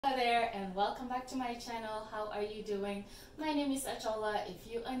Hello there and welcome back to my channel. How are you doing? My name is Achola. If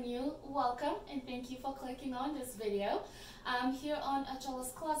you are new, welcome and thank you for clicking on this video. Here on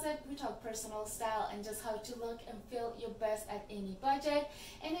Achola's Closet, we talk personal style and just how to look and feel your best at any budget.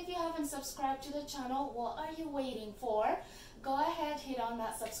 And if you haven't subscribed to the channel, what are you waiting for? Go ahead, hit on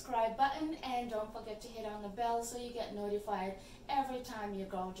that subscribe button and don't forget to hit on the bell so you get notified every time your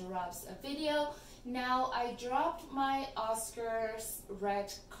girl drops a video. Now, I dropped my Oscars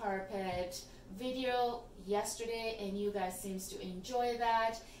red carpet video yesterday and you guys seems to enjoy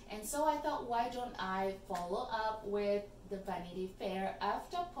that, and so I thought, why don't I follow up with the Vanity Fair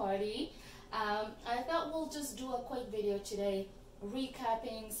after party. I thought we'll just do a quick video today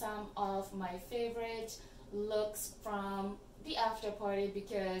recapping some of my favorite looks from the after party,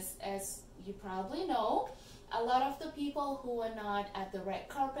 because as you probably know, a lot of the people who were not at the red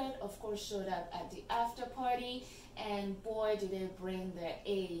carpet, of course, showed up at the after party, and boy, did they bring their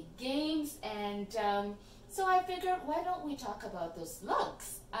A games. And so I figured, why don't we talk about those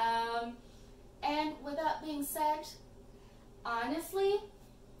looks? And with that being said, honestly,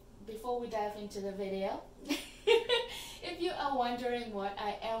 before we dive into the video, if you are wondering what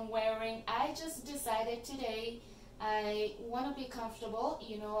I am wearing, I just decided today I want to be comfortable.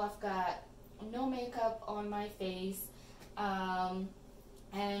 You know, I've got no makeup on my face, and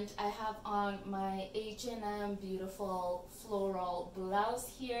I have on my H&M beautiful floral blouse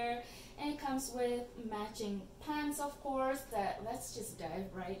here, and it comes with matching pants, of course. Let's just dive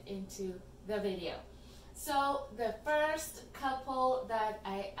right into the video. So the first couple that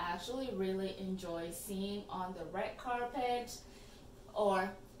I actually really enjoy seeing on the red carpet or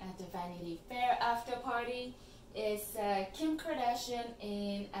at the Vanity Fair after party is Kim Kardashian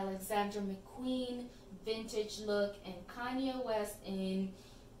in Alexander McQueen vintage look and Kanye West in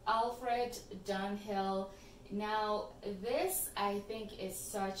Alfred Dunhill. Now this, I think, is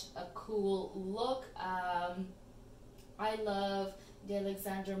such a cool look. I love the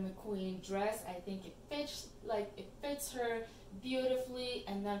Alexander McQueen dress. I think it fits her beautifully,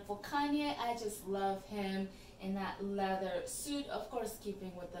 and then for Kanye, I just love him in that leather suit, of course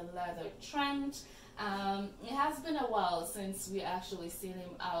keeping with the leather trend. It has been a while since we actually seen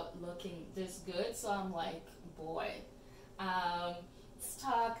him out looking this good, so I'm like, boy. Let's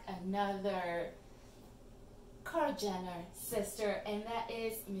talk another Kar Jenner sister, and that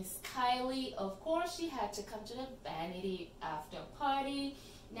is Miss Kylie. Of course, she had to come to the Vanity after party.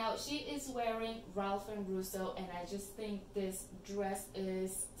 Now, she is wearing Ralph and Russo, and I just think this dress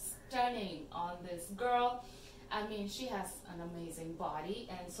is stunning on this girl. I mean, she has an amazing body,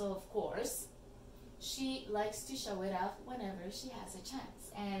 and so of course she likes to show it off whenever she has a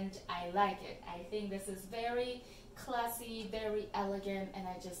chance, and I like it. I think this is very classy, very elegant, and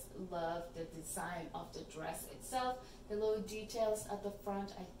I just love the design of the dress itself. The little details at the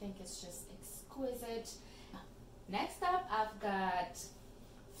front, I think it's just exquisite. Next up, I've got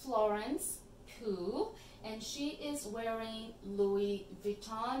Florence Pugh, and she is wearing Louis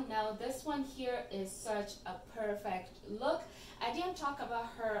Vuitton. Now this one here is such a perfect look. I didn't talk about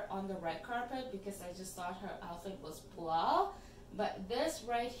her on the red carpet because I just thought her outfit was blah, but this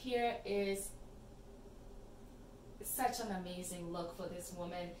right here is such an amazing look for this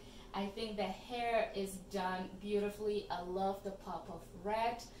woman. I think the hair is done beautifully. I love the pop of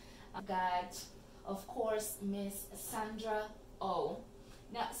red. I've got, of course, Miss Sandra Oh.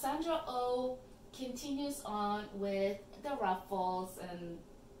 Now Sandra Oh continues on with the ruffles and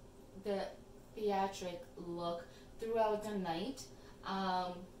the theatric look throughout the night,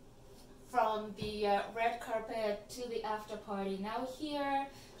 from the red carpet to the after party. Now here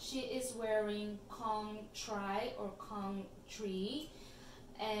she is wearing Kong Tri or Kong Tree,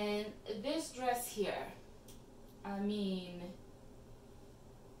 and this dress here, I mean,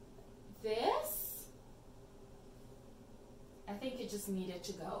 this, I think it just needed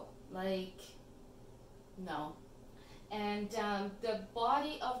to go. Like, no. And the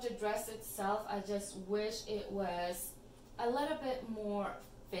body of the dress itself, I just wish it was a little bit more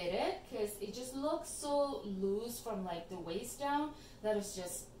fitted, because it just looks so loose from like the waist down that it's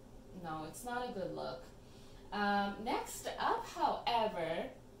just, no, it's not a good look. Next up, however,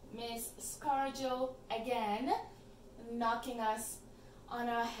 Miss Scarjo, again knocking us on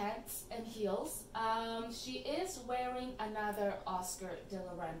our heads and heels. She is wearing another Oscar de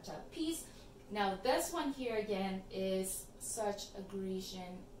la Renta piece. Now this one here again is such a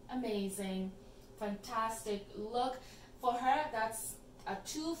Grecian, amazing, fantastic look. For her, that's a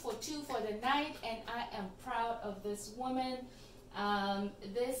 2 for 2 for the night, and I am proud of this woman.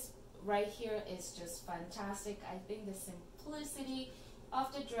 This right here is just fantastic. I think the simplicity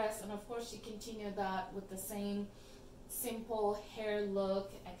of the dress, and of course she continued that with the same simple hair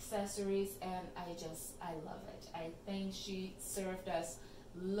look, accessories, and I love it. I think she served us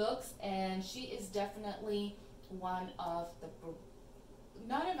looks, and she is definitely one of the,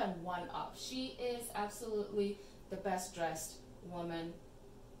 not even one of, she is absolutely the best dressed woman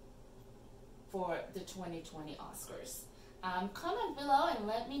for the 2020 Oscars. Comment below and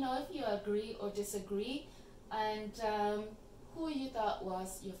let me know if you agree or disagree, and who you thought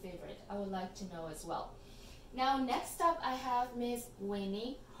was your favorite. I would like to know as well. Now, next up, I have Miss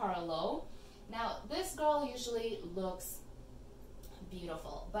Winnie Harlow. Now, this girl usually looks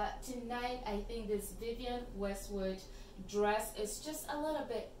beautiful, but tonight I think this Vivienne Westwood dress is just a little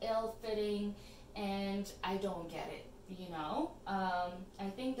bit ill-fitting, and I don't get it, you know. I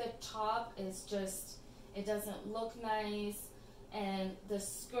think the top is just, it doesn't look nice, and the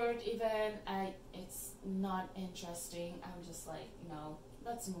skirt even, it's not interesting. I'm just like, no,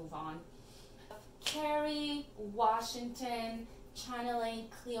 let's move on. Kerry Washington channeling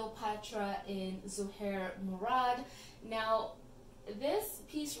Cleopatra in Zuhair Murad. Now, this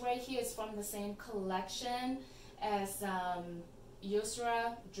piece right here is from the same collection as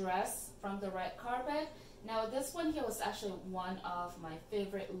Yusra dress from the red carpet. Now, this one here was actually one of my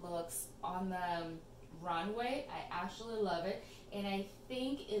favorite looks on the runway. I actually love it, and I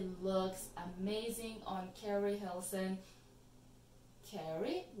think it looks amazing on Kerry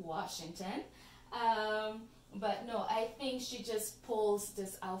Washington. But no, I think she just pulls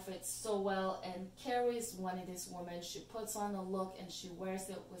this outfit so well, and Kerry's one of these women, she puts on a look and she wears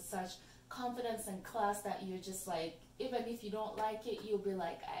it with such confidence and class that you're just like, even if you don't like it, you'll be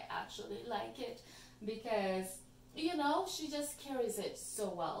like, I actually like it, because, you know, she just carries it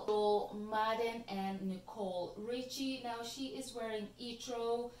so well. So Madden and Nicole Richie. Now, she is wearing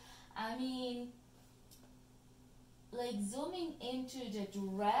Etro. I mean, like, zooming into the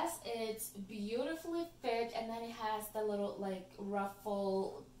dress, it's beautifully fit, and then it has the little like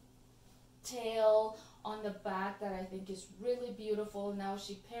ruffle tail on the back that I think is really beautiful. Now,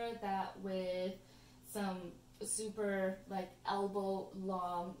 she paired that with some super like elbow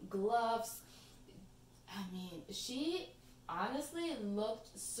long gloves. I mean, she honestly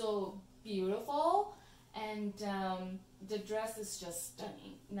looked so beautiful, and the dress is just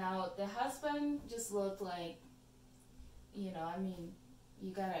stunning. Now, the husband just looked like, you know, I mean,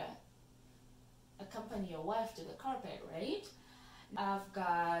 you gotta accompany your wife to the carpet, right? I've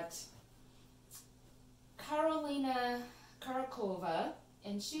got Karolina Karakova,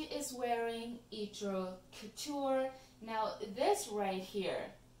 and she is wearing Etro Couture. Now, this right here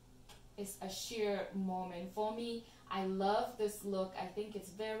is a sheer moment for me. I love this look. I think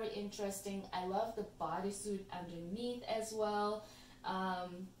it's very interesting. I love the bodysuit underneath as well.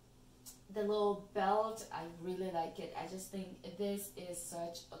 The little belt, I really like it. I just think this is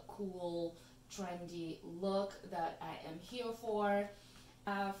such a cool, trendy look that I am here for.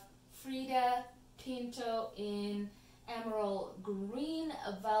 I have Frida Pinto in emerald green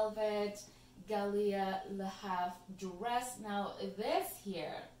velvet Galia Le Havre dress. Now, this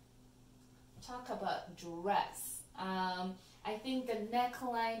here, talk about dress. I think the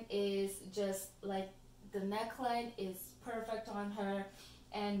neckline is just like, the neckline is perfect on her,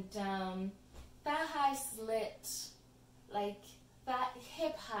 and thigh high slit, like that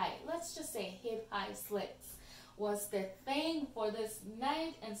hip high, let's just say hip high slits was the thing for this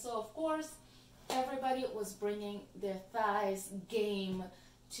night. And so of course everybody was bringing their thighs game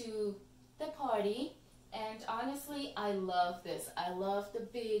to the party, and honestly I love this. I love the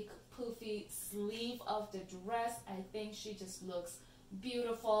big poofy sleeve of the dress. I think she just looks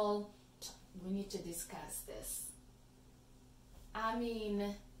beautiful. We need to discuss this. I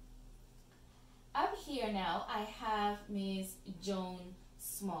mean, up here now I have Miss Joan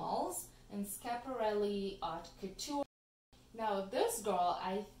Smalls and Schiaparelli Haute Couture. Now, this girl,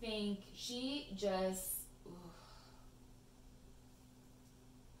 I think she just,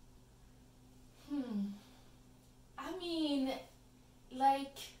 I mean,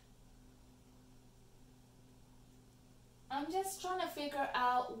 like, I'm just trying to figure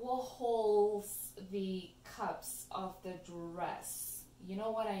out what holds the cups of the dress. You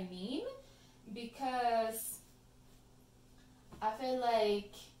know what I mean? Because I feel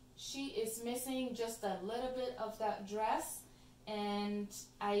like she is missing just a little bit of that dress, and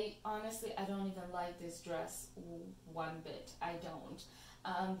I honestly, I don't even like this dress one bit. I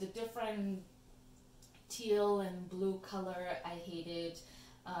don't. The different teal and blue color, I hated.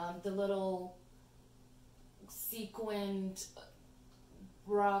 The little sequined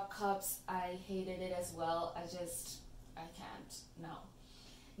bra cups, I hated it as well. I can't, no.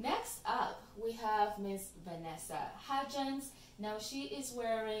 Next up, we have Miss Vanessa Hudgens. Now she is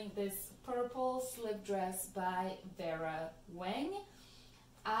wearing this purple slip dress by Vera Wang.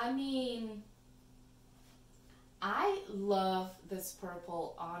 I mean, I love this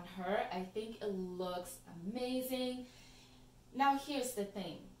purple on her. I think it looks amazing. Now here's the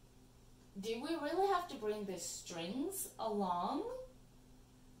thing. Do we really have to bring the strings along?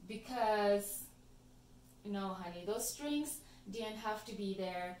 Because, no honey, those strings didn't have to be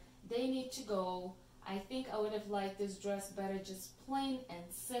there. They need to go. I think I would have liked this dress better just plain and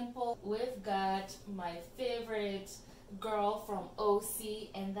simple. We've got my favorite girl from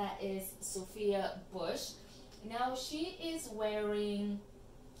OC, and that is Sophia Bush. Now she is wearing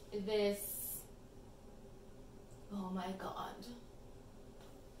this, oh my god,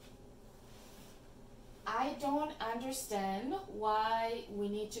 I don't understand why we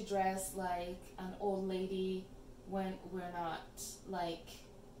need to dress like an old lady when we're not. Like,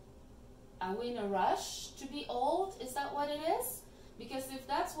 are we in a rush to be old? Is that what it is? Because if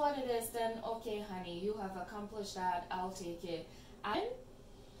that's what it is, then okay honey, you have accomplished that, I'll take it.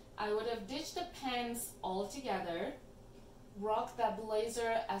 I would have ditched the pants altogether, rocked that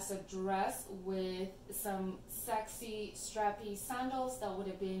blazer as a dress with some sexy strappy sandals. That would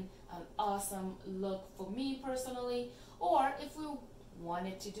have been an awesome look for me personally. Or if we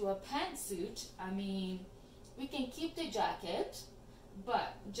wanted to do a pantsuit, I mean, we can keep the jacket,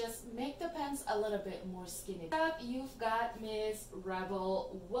 but just make the pants a little bit more skinny. Up, you've got Miss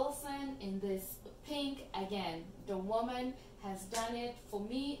Rebel Wilson in this pink. Again, the woman has done it. For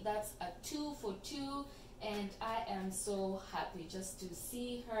me, that's a 2 for 2, and I am so happy just to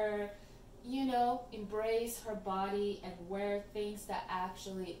see her, you know, embrace her body and wear things that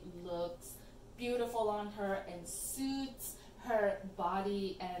actually looks beautiful on her and suits her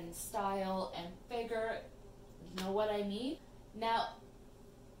body and style and figure. You know what I mean? Now,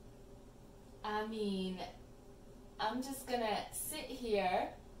 I mean, I'm just gonna sit here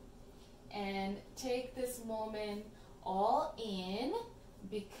and take this moment all in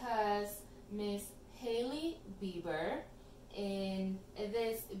because Miss Hailey Bieber in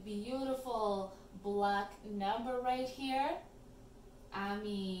this beautiful black number right here, I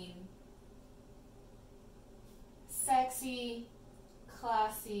mean, sexy,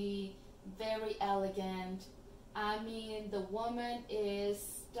 classy, very elegant. I mean, the woman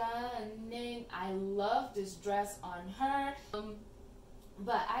is stunning. I love this dress on her.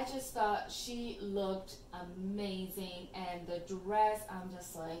 But I just thought she looked amazing, and the dress, I'm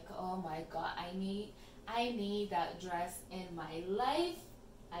just like, oh my god, I need that dress in my life.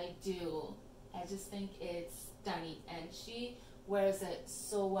 I do. I just think it's stunning, and she wears it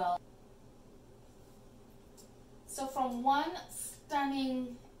so well. So from one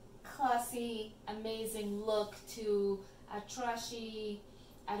stunning, classy, amazing look to a trashy,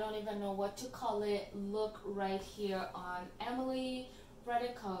 I don't even know what to call it, look right here on Emily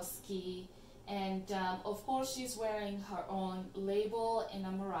Ratajkowski. And of course she's wearing her own label in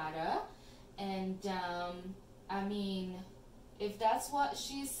Amarada, and I mean, if that's what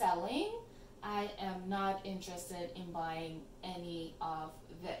she's selling, I am not interested in buying any of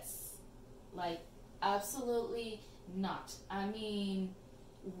this. Like, absolutely not. I mean,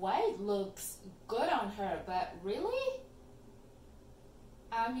 white looks good on her, but really,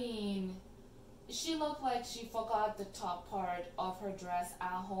 I mean, she looked like she forgot the top part of her dress at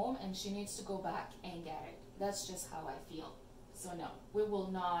home, and she needs to go back and get it. That's just how I feel. So no, we will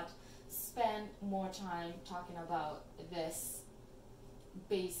not spend more time talking about this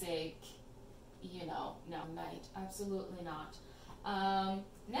basic, you know, no, night. Absolutely not.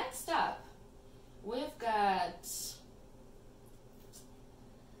 Next up, we've got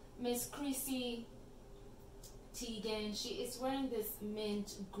Miss Chrissy Teigen. She is wearing this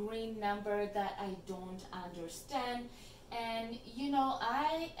mint green number that I don't understand, and you know,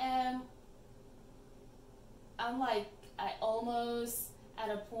 I'm like, I almost at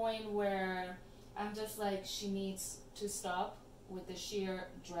a point where I'm just like, she needs to stop with the sheer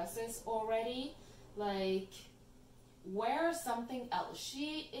dresses already. Like, wear something else.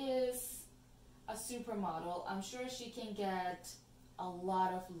 She is a supermodel. I'm sure she can get a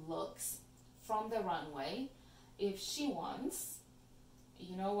lot of looks from the runway if she wants.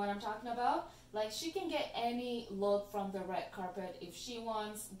 You know what I'm talking about? Like, she can get any look from the red carpet if she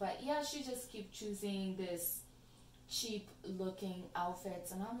wants, but yeah, she just keeps choosing this cheap looking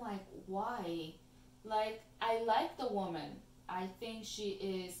outfits, and I'm like, why? Like, I like the woman. I think she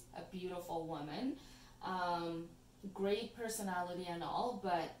is a beautiful woman, great personality and all,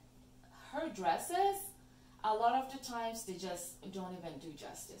 but her dresses, a lot of the times, they just don't even do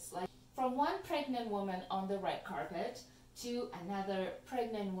justice. Like, from one pregnant woman on the red carpet to another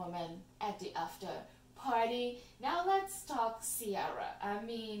pregnant woman at the after party. Now let's talk Ciara. I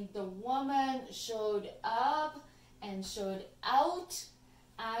mean, the woman showed up and showed out.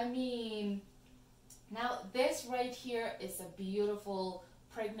 I mean, now this right here is a beautiful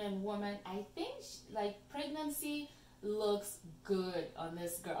pregnant woman. I think like pregnancy looks good on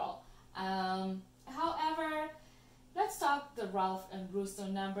this girl. However, let's talk the Ralph and Russo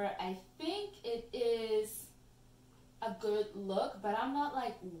number. I think it is a good look, but I'm not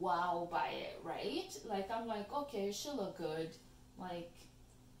like wow by it, right? Like I'm like, okay, she look good. Like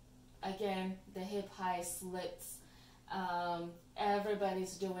again, the hip high slits,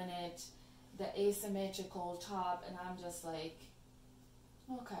 everybody's doing it, the asymmetrical top, and I'm just like,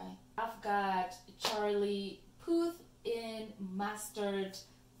 okay. I've got Charlie Puth in mustard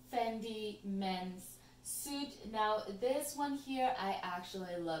Fendi men's suit. Now this one here, I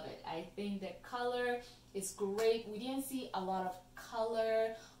actually love it. I think the color is great. We didn't see a lot of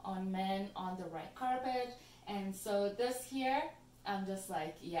color on men on the red carpet, and so this here, I'm just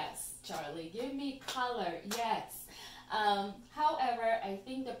like, yes, Charlie, give me color, yes. However, I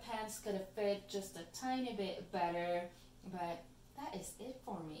think the pants could have fit just a tiny bit better, but that is it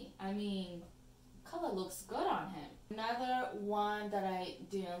for me. I mean, color looks good on him. Another one that I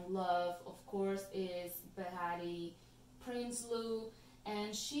didn't love, of course, is Vanity Prinsloo,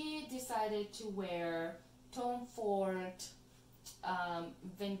 and she decided to wear Tom Ford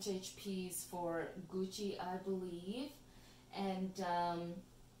vintage piece for Gucci, I believe. And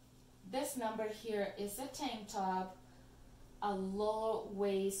this number here is a tank top, a low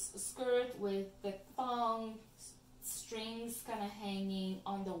waist skirt with the thong strings kind of hanging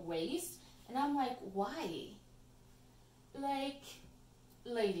on the waist. And I'm like, why? Like,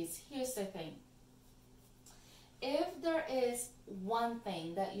 ladies, here's the thing. If there is one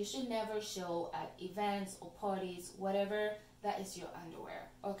thing that you should never show at events or parties, whatever, that is your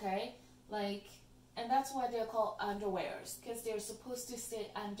underwear, okay? Like, and that's why they're called underwears, because they're supposed to stay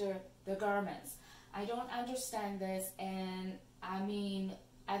under the garments. I don't understand this, and I mean,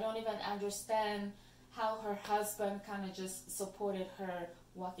 I don't even understand how her husband kind of just supported her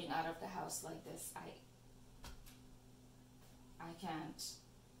walking out of the house like this. I can't.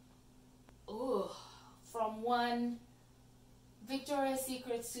 Ooh. From one Victoria's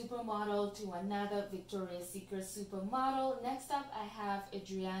Secret supermodel to another Victoria's Secret supermodel. Next up, I have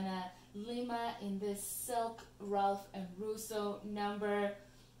Adriana Lima in this silk Ralph and Russo number.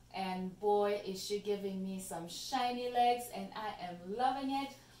 And boy, is she giving me some shiny legs, and I am loving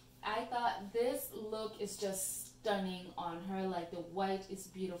it. I thought this look is just stunning on her. Like the white is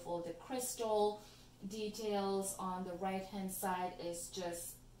beautiful. The crystal details on the right hand side is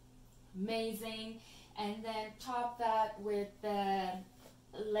just amazing. And then top that with the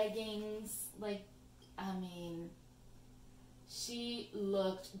leggings. Like, I mean, she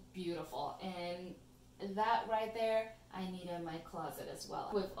looked beautiful, and that right there I need in my closet as well.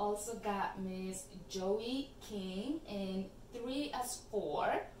 We've also got Miss Joey King in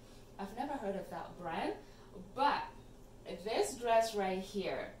 3S4. I've never heard of that brand, but this dress right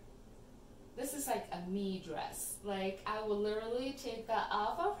here, this is like a me dress. Like, I will literally take that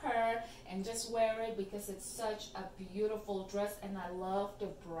off of her and just wear it because it's such a beautiful dress, and I love the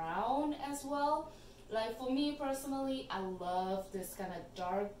brown as well. Like, for me personally, I love this kind of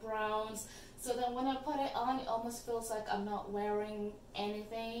dark browns. So then when I put it on, it almost feels like I'm not wearing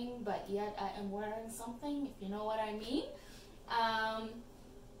anything, but yet I am wearing something, if you know what I mean.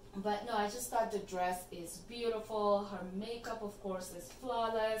 But no, I just thought the dress is beautiful. Her makeup, of course, is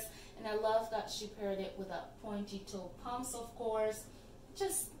flawless. And I love that she paired it with a pointy toe pumps, of course.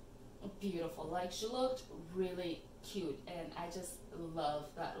 Just beautiful. Like, she looked really cute, and I just love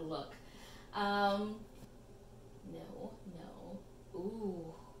that look. No.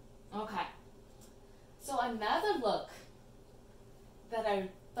 Ooh. Okay. So another look that I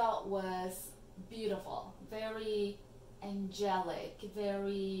thought was beautiful, very angelic,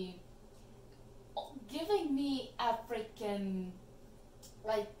 very giving me African,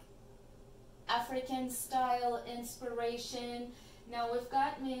 like African style inspiration. Now we've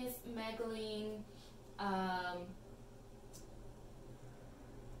got Miss Magdalene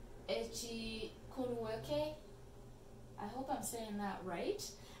Echikunweke. I hope I'm saying that right.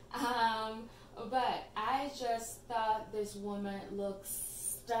 But I just thought this woman looks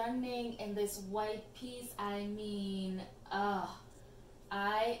stunning in this white piece. I mean,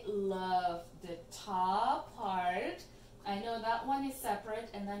 I love the top part. I know that one is separate,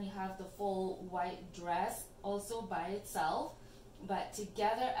 and then you have the full white dress also by itself. but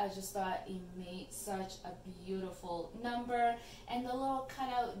together I just thought it made such a beautiful number, and the little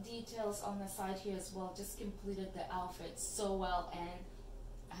cutout details on the side here as well just completed the outfit so well. And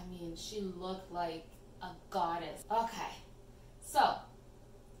I mean, she looked like a goddess. Okay, so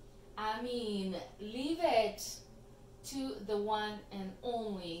I mean, leave it to the one and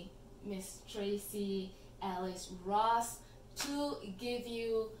only Miss Tracy Ellis Ross to give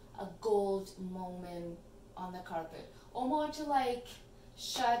you a gold moment on the carpet, or more to like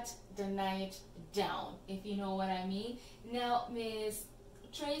shut the night down, if you know what I mean. Now Miss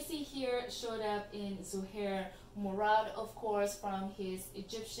Tracy here showed up in Zuhair Murad, of course, from his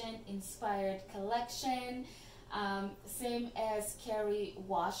Egyptian inspired collection, same as Kerry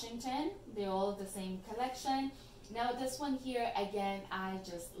Washington. They're all the same collection. Now this one here, again, I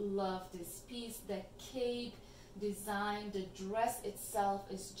just love this piece. The cape design, the dress itself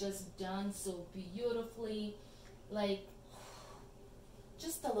is just done so beautifully, like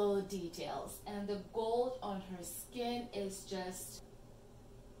just the little details, and the gold on her skin is just,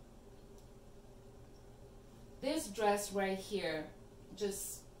 this dress right here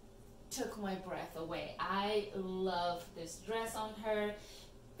just took my breath away. I love this dress on her,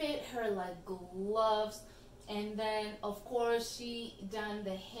 fit her like gloves. And then of course she done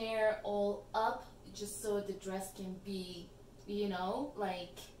the hair all up just so the dress can be, you know,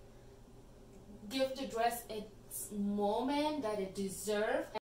 like give the dress its moment that it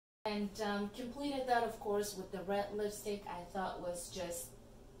deserved. And completed that, of course, with the red lipstick. I thought was just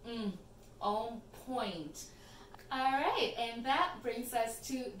on point. Alright, and that brings us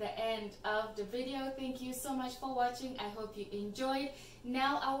to the end of the video. Thank you so much for watching. I hope you enjoyed.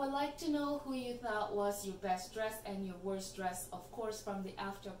 Now I would like to know who you thought was your best dress and your worst dress, of course, from the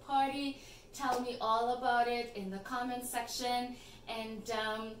after party. Tell me all about it in the comment section. And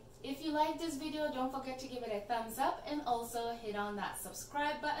if you like this video, don't forget to give it a thumbs up, and also hit on that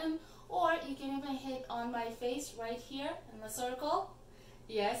subscribe button, or you can even hit on my face right here in the circle.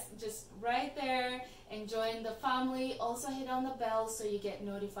 Yes, just right there, and join the family. Also hit on the bell so you get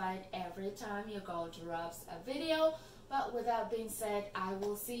notified every time your girl drops a video. But with that being said, I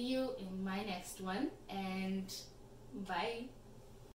will see you in my next one, and bye.